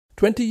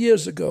20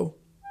 years ago,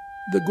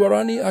 the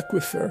Guarani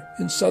aquifer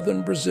in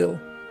southern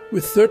Brazil,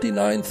 with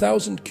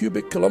 39,000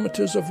 cubic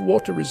kilometers of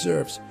water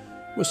reserves,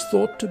 was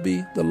thought to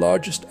be the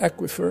largest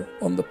aquifer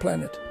on the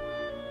planet.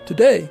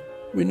 Today,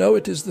 we know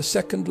it is the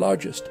second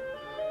largest,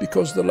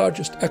 because the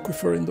largest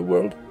aquifer in the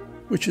world,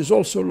 which is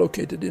also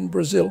located in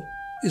Brazil,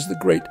 is the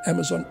Great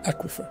Amazon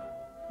Aquifer.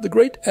 The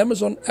Great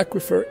Amazon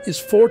Aquifer is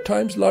 4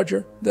 times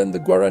larger than the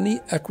Guarani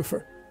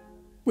Aquifer.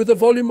 With a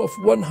volume of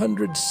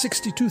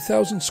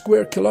 162,000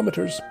 square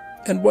kilometers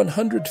and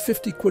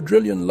 150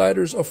 quadrillion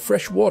liters of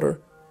fresh water,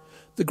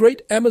 the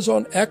Great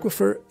Amazon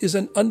Aquifer is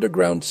an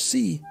underground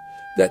sea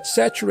that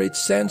saturates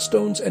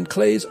sandstones and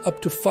clays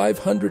up to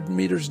 500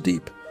 meters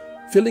deep,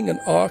 filling an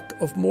arc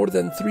of more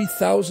than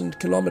 3,000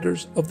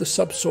 kilometers of the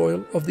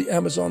subsoil of the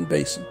Amazon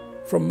basin,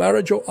 from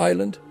Marajo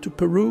Island to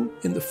Peru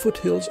in the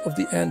foothills of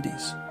the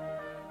Andes.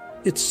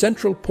 Its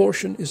central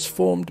portion is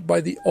formed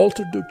by the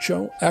Alter do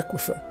Chão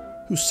aquifer,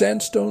 whose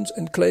sandstones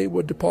and clay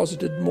were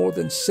deposited more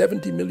than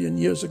 70 million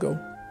years ago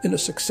in a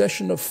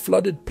succession of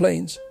flooded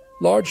plains,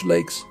 large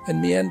lakes,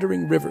 and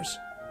meandering rivers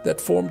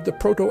that formed the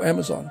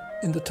Proto-Amazon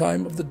in the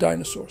time of the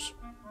dinosaurs.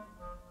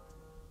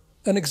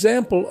 An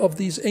example of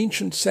these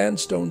ancient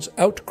sandstones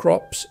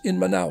outcrops in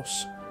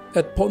Manaus,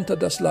 at Ponta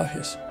das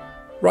Lajes,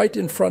 right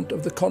in front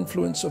of the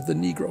confluence of the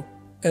Negro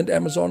and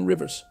Amazon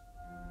rivers.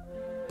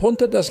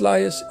 Ponta das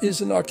Lajes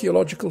is an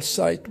archaeological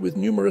site with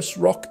numerous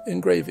rock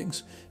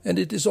engravings, and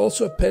it is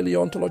also a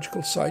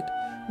paleontological site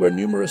where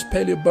numerous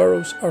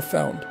paleoburrows are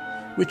found,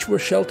 which were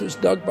shelters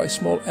dug by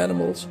small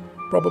animals,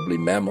 probably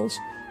mammals,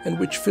 and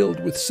which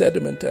filled with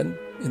sediment and,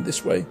 in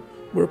this way,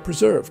 were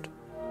preserved.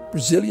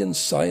 Brazilian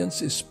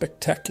science is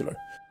spectacular,